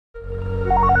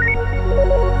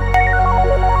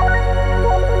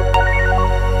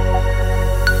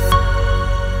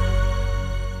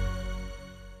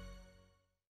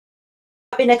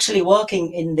been actually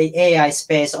working in the AI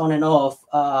space on and off,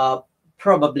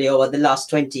 probably over the last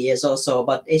 20 years or so,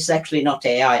 but it's actually not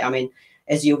AI. I mean,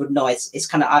 as you would know, it's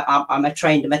kind of, I'm a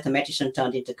trained mathematician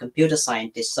turned into computer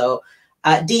scientist. So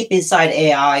deep inside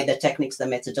AI, the techniques, the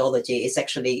methodology is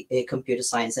actually computer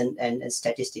science and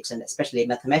statistics, and especially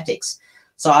mathematics.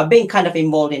 So I've been kind of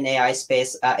involved in AI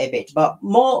space a bit, but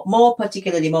more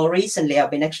particularly, more recently, I've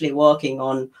been actually working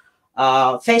on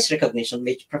face recognition,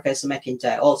 which Professor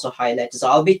McIntyre also highlighted. So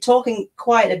I'll be talking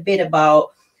quite a bit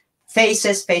about face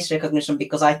recognition,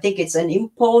 because I think it's an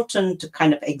important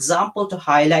kind of example to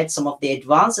highlight some of the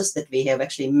advances that we have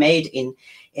actually made in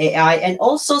AI, and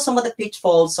also some of the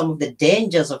pitfalls, some of the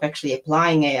dangers of actually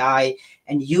applying AI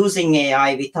and using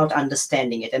AI without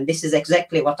understanding it. And this is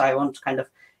exactly what I want to kind of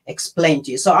explain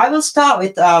to you. So I will start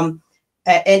with an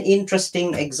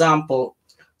interesting example.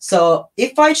 So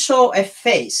if I show a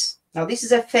face, now this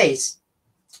is a face.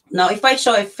 Now, if I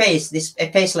show a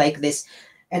face like this,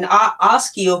 and I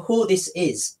ask you who this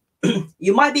is,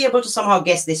 you might be able to somehow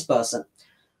guess this person.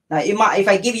 Now, you might, if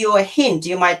I give you a hint,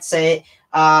 you might say,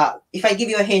 if I give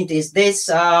you a hint, is this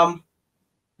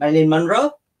Marilyn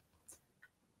Monroe?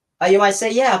 You might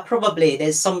say, yeah, probably.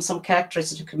 There's some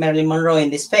characteristic of Marilyn Monroe in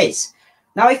this face.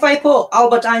 Now, if I put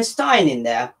Albert Einstein in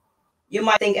there, you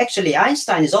might think actually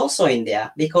Einstein is also in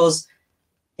there, because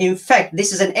in fact,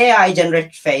 this is an AI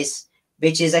generated face,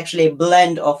 which is actually a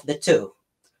blend of the two.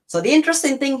 So the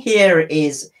interesting thing here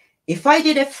is, if I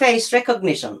did a face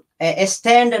recognition, a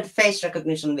standard face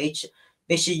recognition, which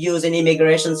you use in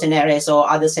immigration scenarios or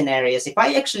other scenarios, if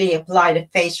I actually applied a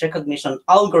face recognition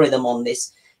algorithm on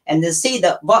this, and then see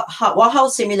that how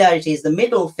similar it is, the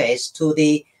middle face to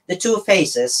the two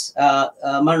faces,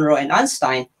 Monroe and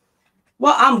Einstein,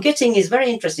 what I'm getting is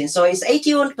very interesting. So it's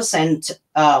 81%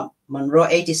 Monroe,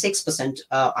 86%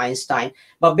 Einstein.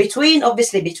 But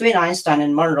obviously between Einstein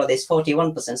and Monroe, there's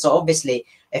 41%. So obviously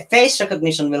a face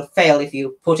recognition will fail if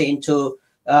you put it into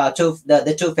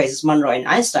the two faces, Monroe and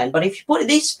Einstein. But if you put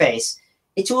this face,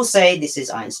 it will say this is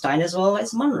Einstein as well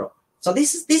as Monroe. So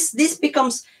this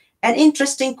becomes an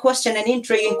interesting question, an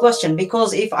intriguing question,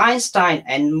 because if Einstein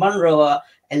and Monroe are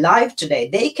alive today,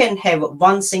 they can have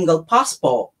one single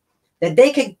passport that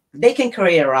they can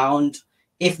carry around.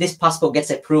 If this passport gets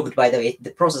approved, by the way,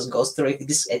 the process goes through, if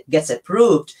this gets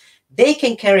approved, they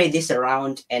can carry this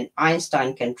around, and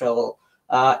Einstein can travel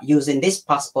using this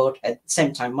passport at the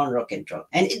same time Monroe can travel.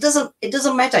 And it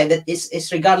doesn't matter that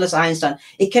it's regardless Einstein.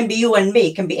 It can be you and me,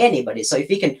 it can be anybody. So if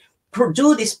we can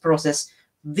do this process,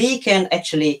 we can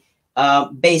actually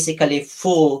basically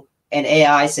fool an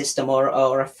AI system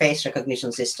or a face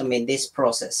recognition system in this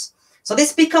process. So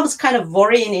this becomes kind of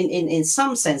worrying in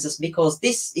some senses, because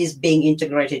this is being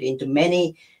integrated into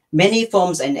many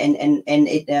forms, and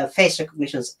face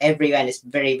recognitions everywhere, and it's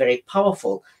very, very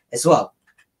powerful as well.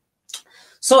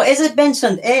 So as I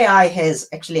mentioned, AI has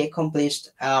actually accomplished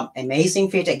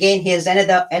amazing feat. Again, here's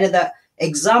another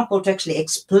example to actually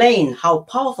explain how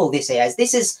powerful this AI is.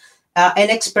 This is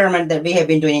an experiment that we have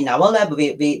been doing in our lab.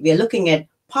 We are looking at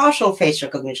partial face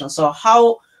recognition. So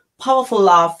how powerful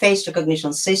are face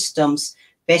recognition systems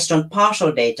based on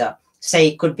partial data? Say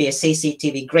it could be a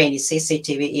CCTV, grainy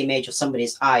CCTV image of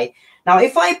somebody's eye. Now,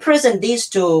 if I present these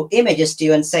two images to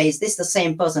you and say, is this the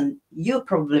same person? You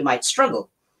probably might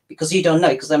struggle, because you don't know,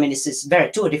 because I mean, it's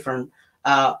two different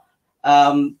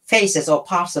faces or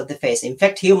parts of the face. In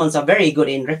fact, humans are very good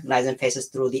in recognizing faces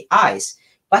through the eyes.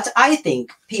 But I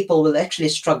think people will actually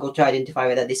struggle to identify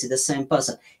whether this is the same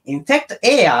person. In fact,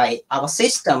 AI, our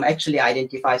system, actually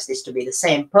identifies this to be the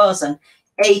same person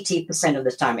 80% of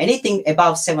the time. Anything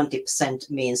above 70%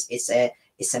 means it's a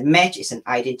match, it's an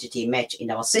identity match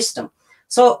in our system.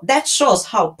 So that shows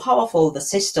how powerful the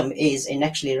system is in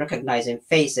actually recognizing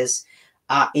faces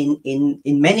in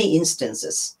many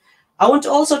instances. I want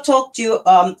to also talk to you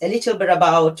a little bit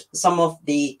about some of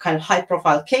the kind of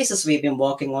high-profile cases we've been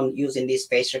working on using these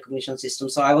face recognition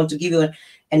systems. So I want to give you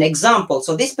an example.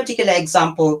 So this particular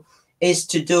example is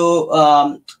to do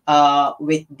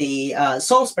with the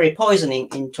Salisbury poisoning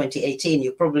in 2018.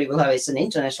 You probably will have, it's an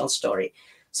international story.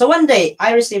 So one day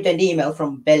I received an email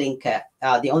from Bellingcat,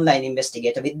 the online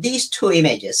investigator, with these two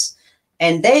images.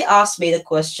 And they asked me the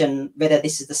question whether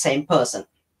this is the same person.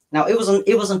 Now, it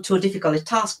wasn't too difficult a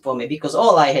task for me, because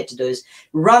all I had to do is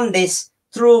run this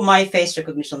through my face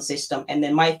recognition system, and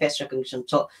then my face recognition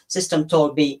system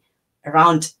told me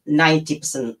around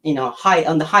 90%,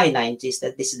 on the high 90s,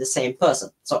 that this is the same person.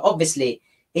 So obviously,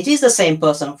 it is the same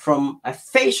person from a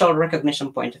facial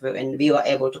recognition point of view, and we were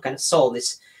able to kind of solve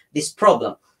this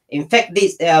problem. In fact,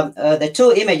 the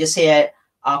two images here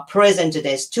are presented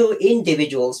as two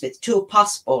individuals with two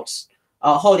passports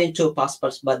holding two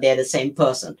passports, but they're the same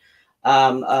person.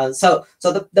 So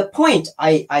the point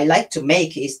I like to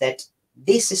make is that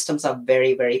these systems are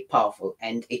very, very powerful,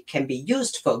 and it can be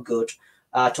used for good,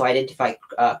 to identify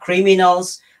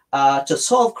criminals, to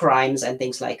solve crimes and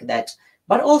things like that.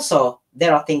 But also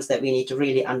there are things that we need to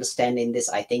really understand in this,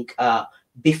 I think,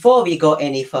 before we go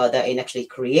any further in actually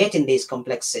creating these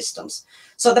complex systems.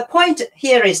 So the point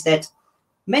here is that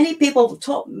many people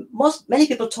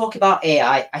talk about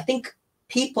AI. I think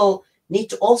people need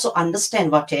to also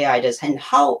understand what AI does and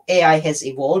how AI has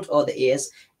evolved over the years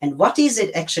and what is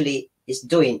it actually is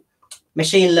doing.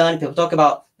 Machine learning, people talk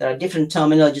about, there are different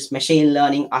terminologies: machine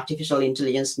learning, artificial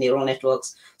intelligence, neural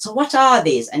networks. So what are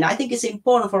these? And I think it's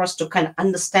important for us to kind of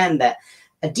understand that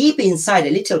deep inside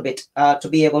a little bit, to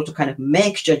be able to kind of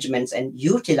make judgments and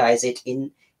utilize it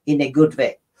in a good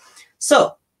way.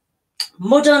 So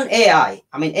modern AI,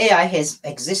 I mean, AI has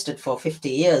existed for 50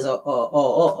 years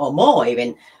or more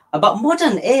even, but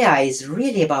modern AI is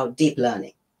really about deep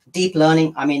learning. Deep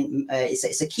learning, I mean,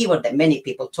 it's a keyword that many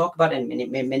people talk about and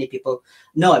many people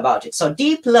know about it. So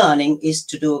deep learning is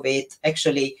to do with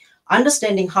actually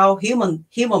understanding how human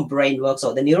brain works,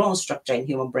 or the neuron structure in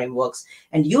human brain works,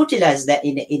 and utilize that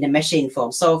in a machine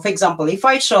form. So for example, if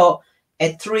I show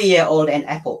a 3-year-old an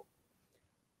apple,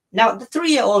 now the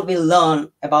 3-year-old will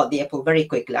learn about the apple very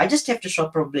quickly. I just have to show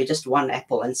probably just one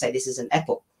apple and say this is an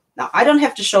apple. Now I don't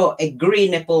have to show a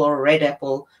green apple or a red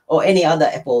apple or any other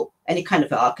apple, any kind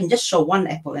of, I can just show one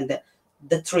apple, and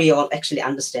the 3-year-old actually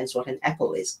understands what an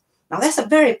apple is. Now that's a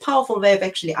very powerful way of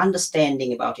actually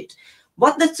understanding about it.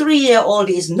 What the 3-year-old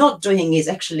is not doing is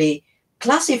actually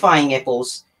classifying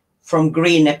apples from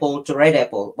green apple to red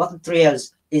apple. What the 3-year-old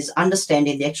is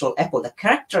understanding the actual apple, the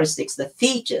characteristics, the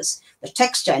features, the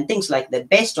texture, and things like that.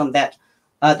 Based on that,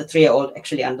 the 3-year-old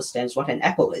actually understands what an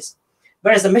apple is.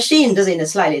 Whereas the machine does it in a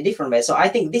slightly different way. So I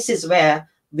think this is where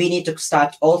we need to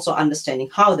start also understanding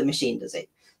how the machine does it.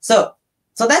 So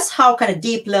that's how kind of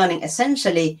deep learning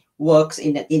essentially works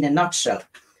in a nutshell.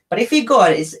 But if we go,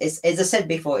 as I said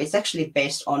before, it's actually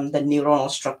based on the neuronal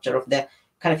structure of the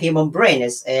kind of human brain,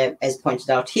 as pointed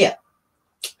out here.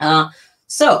 And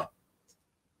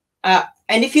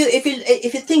if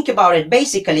you think about it,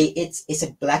 basically it's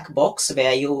a black box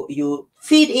where you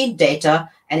feed in data,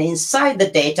 and inside the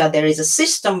data there is a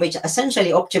system which essentially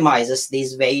optimizes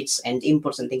these weights and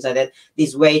inputs and things like that,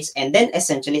 these weights, and then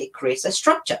essentially it creates a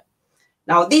structure.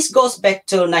 Now this goes back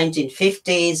to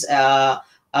 1950s,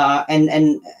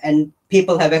 and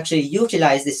people have actually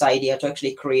utilized this idea to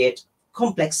actually create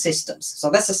complex systems. So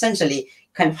that's essentially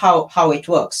kind of how it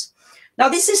works. Now,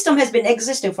 this system has been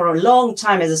existing for a long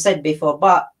time, as I said before,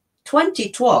 but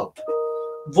 2012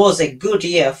 was a good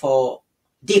year for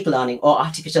deep learning or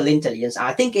artificial intelligence.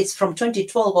 I think it's from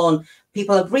 2012 on,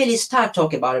 people have really started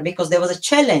talking about it, because there was a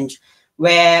challenge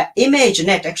where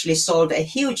ImageNet actually solved a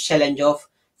huge challenge of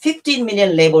 15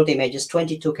 million labeled images,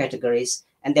 22 categories,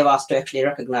 and they were asked to actually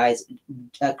recognize,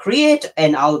 create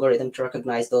an algorithm to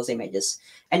recognize those images.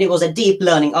 And it was a deep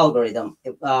learning algorithm.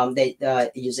 It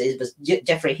was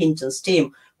Jeffrey Hinton's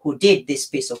team who did this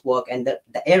piece of work, and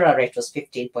the error rate was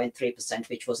 15.3%,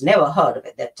 which was never heard of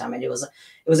at that time. And it was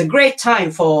a great time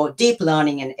for deep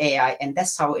learning and AI, and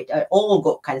that's how it all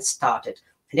got kind of started.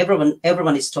 And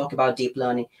everyone is talking about deep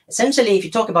learning. Essentially, if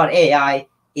you talk about AI,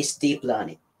 it's deep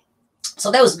learning. So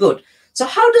that was good. So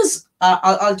how does,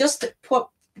 I'll just put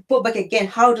back again,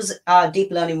 how does deep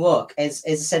learning work, as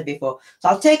I said before. So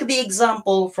I'll take the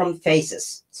example from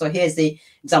faces. So here's the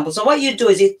example. So what you do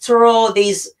is you throw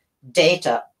these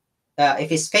data,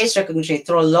 if it's face recognition, you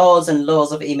throw loads and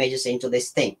loads of images into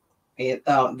this thing,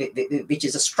 which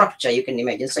is a structure you can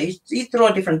imagine. So you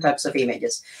throw different types of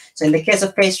images. So in the case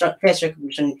of face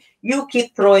recognition, you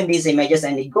keep throwing these images,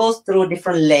 and it goes through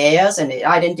different layers, and it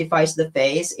identifies the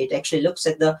face. It actually looks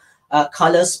at the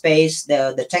color space,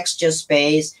 the texture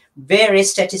space,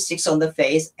 various statistics on the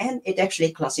face, and it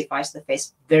actually classifies the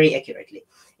face very accurately.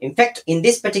 In fact, in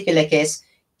this particular case,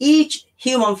 each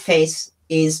human face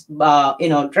is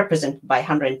represented by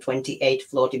 128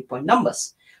 floating point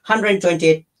numbers.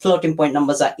 128 floating point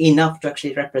numbers are enough to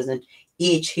actually represent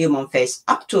each human face,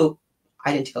 up to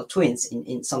identical twins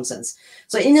in some sense.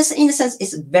 So in a sense,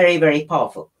 it's very, very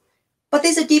powerful. But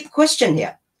there's a deep question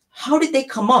here. How did they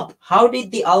come up? How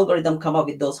did the algorithm come up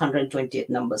with those 128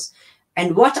 numbers?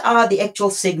 And what are the actual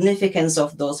significance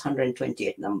of those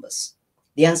 128 numbers?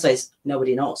 The answer is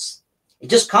nobody knows. It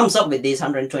just comes up with these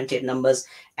 128 numbers,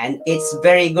 and it's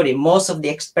very good. In most of the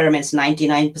experiments,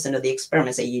 99% of the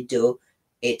experiments that you do,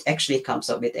 it actually comes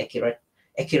up with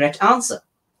accurate answer.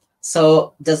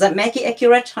 So does that make it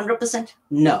accurate 100%?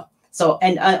 No. So,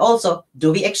 and also,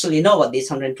 do we actually know what these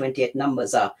 128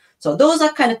 numbers are? So those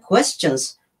are kind of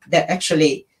questions that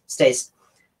actually stays.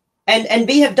 And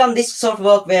we have done this sort of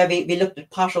work where we looked at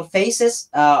partial faces,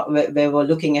 where we're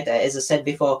looking at, as I said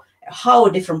before, how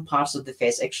different parts of the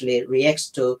face actually reacts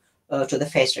to the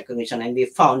face recognition. And we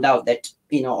found out that,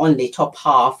 only top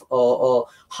half or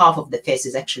half of the face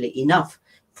is actually enough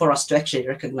for us to actually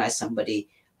recognize somebody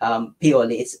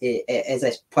purely. It's, as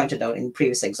I pointed out in the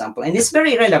previous example. And it's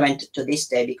very relevant to this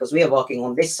day because we are working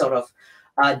on this sort of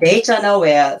data now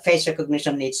where face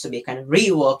recognition needs to be kind of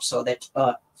reworked so that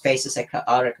faces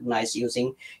are recognized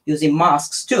using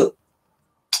masks too.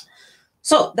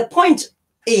 So the point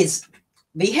is,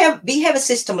 we have a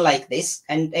system like this,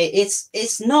 and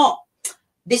it's not.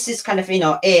 This is kind of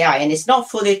AI, and it's not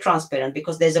fully transparent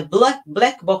because there's a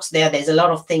black box there. There's a lot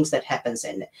of things that happens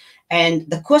in it, and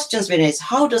the questions when is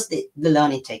how does the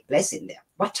learning take place in there?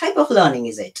 What type of learning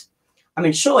is it? I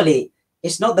mean, surely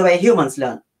it's not the way humans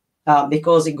learn.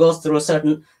 Because it goes through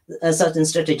certain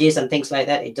strategies and things like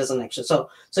that. It doesn't actually. So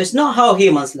it's not how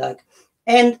humans learn.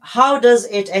 And how does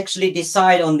it actually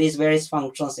decide on these various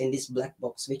functions in this black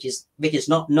box, which is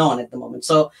not known at the moment?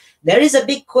 So there is a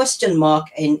big question mark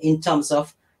in terms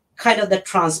of kind of the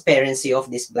transparency of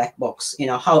this black box.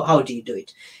 How do you do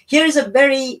it? Here is a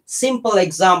very simple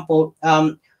example.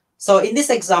 So in this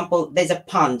example, there's a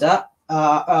panda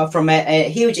from a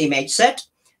huge image set.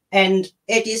 And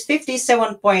it is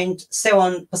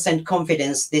 57.7%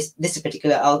 confidence, this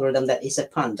particular algorithm that is a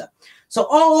panda. So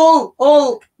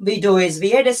all we do is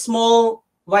we add a small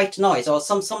white noise or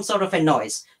some sort of a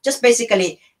noise, just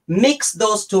basically mix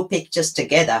those two pictures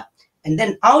together. And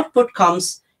then output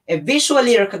comes a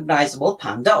visually recognizable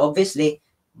panda, obviously,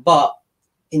 but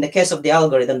in the case of the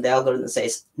algorithm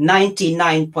says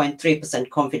 99.3%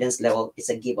 confidence level is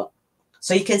a given.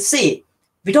 So you can see,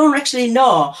 we don't actually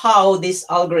know how this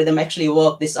algorithm actually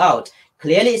worked this out.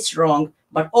 Clearly it's wrong,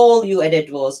 but all you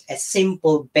added was a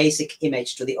simple basic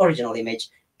image to the original image,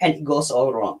 and it goes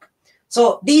all wrong.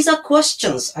 So these are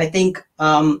questions, I think,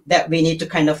 that we need to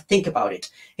kind of think about it.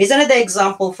 Here's another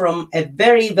example from a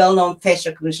very well-known face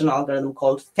recognition algorithm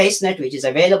called FaceNet, which is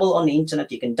available on the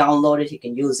internet. You can download it, you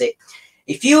can use it.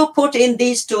 If you put in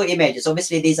these two images,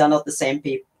 obviously these are not the same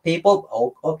people.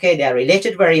 Oh, okay, they are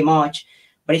related very much.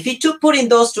 But if you put in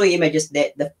those two images,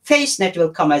 the FaceNet will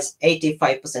come as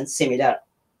 85% similar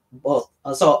both.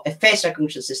 So a face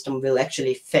recognition system will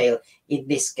actually fail in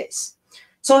this case.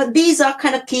 So these are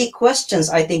kind of key questions,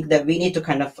 I think, that we need to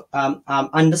kind of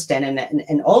understand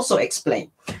and also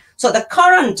explain. So the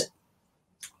current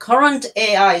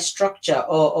AI structure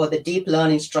or the deep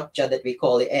learning structure that we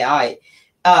call the AI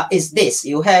is this.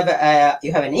 You have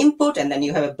an input, and then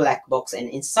you have a black box, and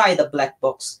inside the black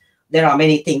box, there are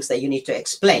many things that you need to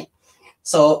explain.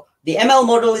 So the ML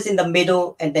model is in the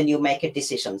middle, and then you make a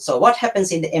decision. So what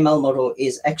happens in the ML model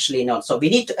is actually not. So we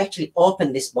need to actually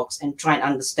open this box and try and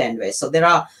understand where. So there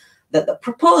are the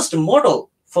proposed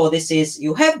model for this is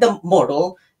you have the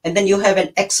model, and then you have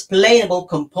an explainable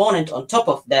component on top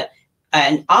of that.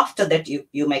 And after that,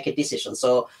 you make a decision.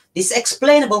 So this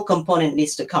explainable component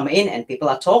needs to come in, and people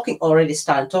are already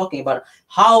started talking about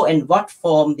how and what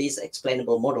form this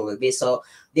explainable model will be. So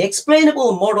the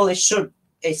explainable model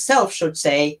itself should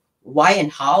say why and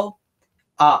how.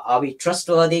 Are we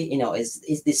trustworthy?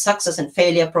 Is the success and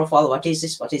failure profile? What is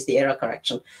this? What is the error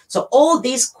correction? So all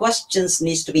these questions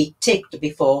needs to be ticked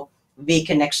before we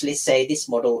can actually say this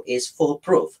model is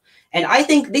foolproof. And I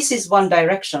think this is one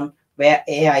direction where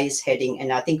AI is heading,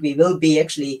 and I think we will be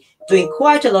actually doing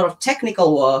quite a lot of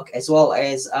technical work as well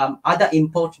as other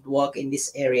important work in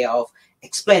this area of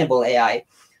explainable AI.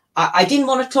 I didn't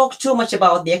want to talk too much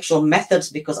about the actual methods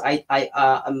because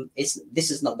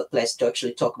this is not the place to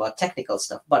actually talk about technical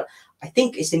stuff, but I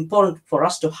think it's important for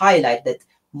us to highlight that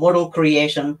model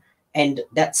creation and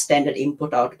that standard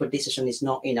input-output decision is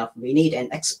not enough. We need an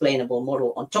explainable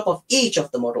model on top of each of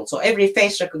the models. So every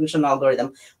face recognition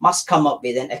algorithm must come up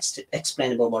with an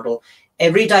explainable model.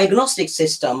 Every diagnostic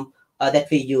system that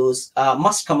we use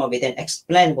must come up with an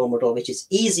explainable model, which is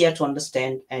easier to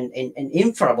understand and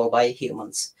inferable by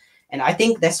humans. And I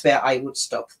think that's where I would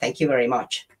stop. Thank you very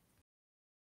much.